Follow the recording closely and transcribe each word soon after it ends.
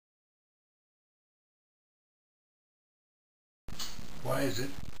Why is it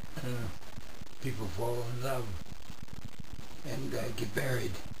people fall in love and get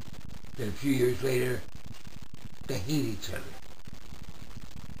married, then a few years later they hate each other?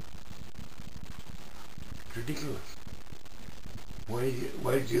 It's ridiculous. Why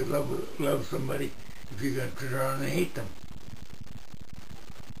did you love somebody if you're going to turn around and hate them?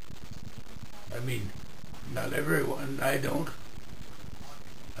 I mean, not everyone. I don't.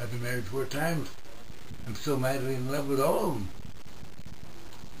 I've been married 4 times. I'm still madly in love with all of them.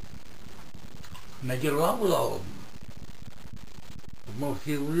 And I get along with all of them. But most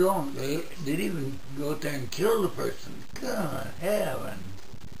people don't. They'd even go out there and kill the person. God, heaven.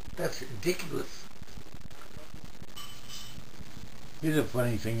 That's ridiculous. Here's a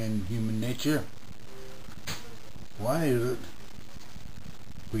funny thing in human nature. Why is it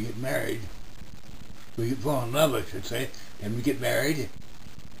we get married, we fall in love, I should say, and we get married,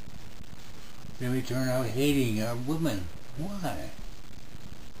 then we turn out hating our women? Why?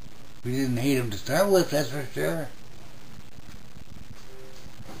 We didn't hate them to start with, that's for sure.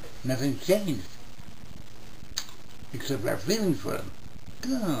 Nothing's changed. Except our feelings for them.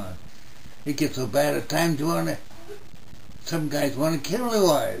 God, it gets so bad at times some guys want to kill their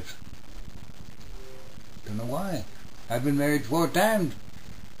wives. Don't know why. I've been married 4 times.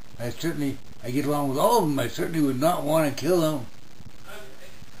 I get along with all of them. I certainly would not want to kill them.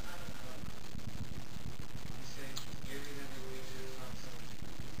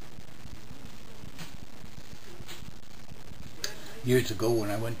 Years ago when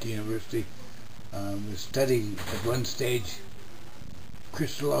I went to university, I was studying at one stage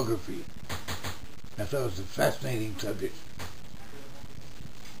crystallography. I thought it was a fascinating subject.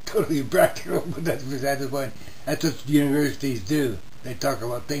 Totally impractical, but that's beside the point. That's what universities do. They talk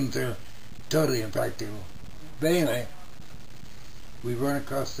about things that are totally impractical. But anyway, we run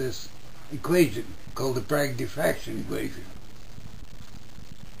across this equation called the Bragg diffraction equation.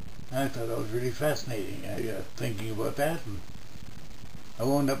 I thought that was really fascinating. I got thinking about that, and I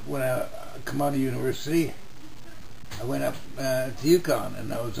wound up, when I come out of university, I went up to Yukon,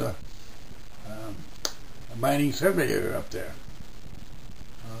 and I was a mining surveyor up there.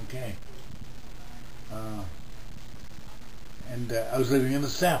 Okay. And I was living in the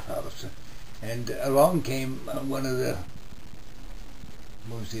staff house, and along came one of the,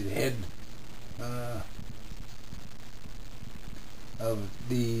 mostly the head of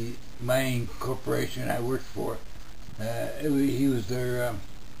the mining corporation I worked for. He was their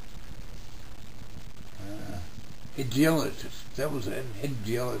head geologist. That was a head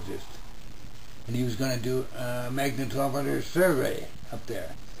geologist. And he was going to do a magnetometer survey up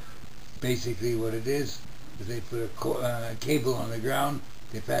there. Basically what it is they put a cable on the ground,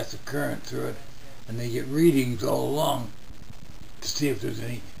 they pass a current through it, and they get readings all along to see if there's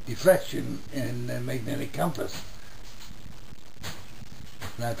any deflection in the magnetic compass.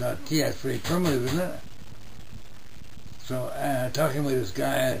 And I thought, gee, that's pretty primitive, isn't it? So talking with this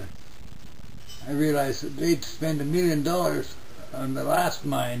guy, I realized that they'd spend $1 million on the last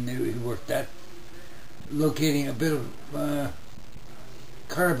mine he worked at, locating a bit of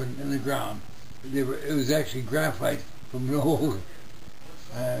carbon in the ground. It was actually graphite from an old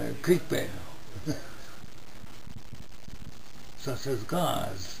creek bed. So I said,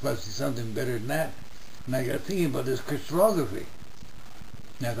 God, this must be something better than that. And I got thinking about this crystallography.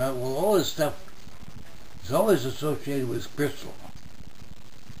 And I thought, well, all this stuff is always associated with crystal.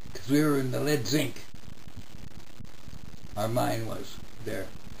 Because we were in the lead zinc. Our mine was there.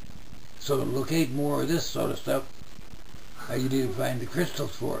 So to locate more of this sort of stuff, you need to find the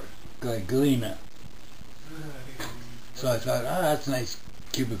crystals for it, like galena. So I thought, that's a nice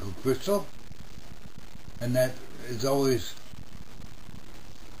cubical crystal. And that is always,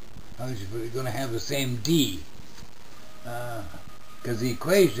 how would you put it, going to have the same D. Because the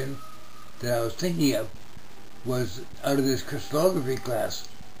equation that I was thinking of was out of this crystallography class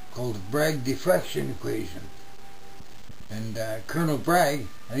called the Bragg diffraction equation. And Colonel Bragg,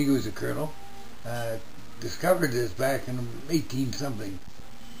 I think he was a colonel, discovered this back in 18-something.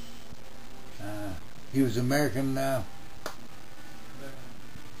 He was American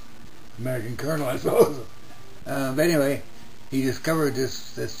colonel, I suppose. But anyway, he discovered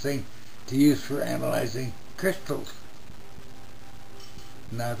this thing to use for analyzing crystals.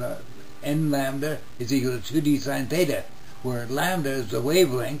 And I thought, n lambda is equal to 2d sine theta, where lambda is the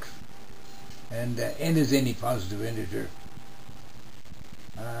wavelength, and n is any positive integer.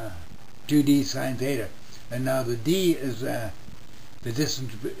 2d sine theta. And now the d is the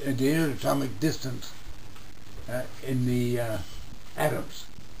distance, the atomic distance in the atoms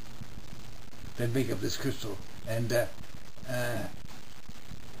that make up this crystal. And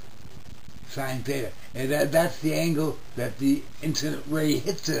sine theta. And that's the angle that the incident ray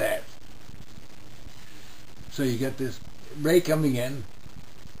hits it at. So you got this ray coming in,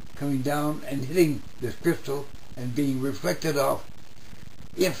 coming down and hitting this crystal and being reflected off,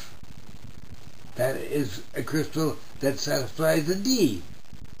 if that is a crystal that satisfies the D.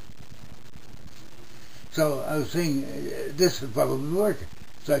 So I was saying, this would probably work.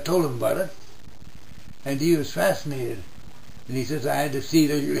 So I told him about it, and he was fascinated. And he says, I had to see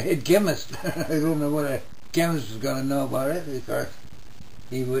the head chemist. I don't know what a chemist is going to know about it, because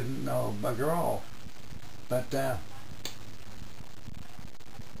he wouldn't know bugger all. But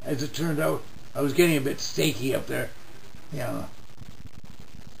as it turned out, I was getting a bit staky up there. You know,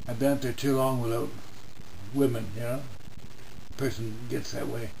 I've been up there too long without women, you know. A person gets that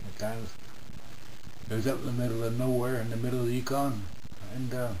way at times. It was up in the middle of nowhere, in the middle of the Yukon,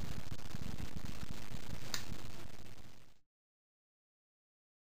 and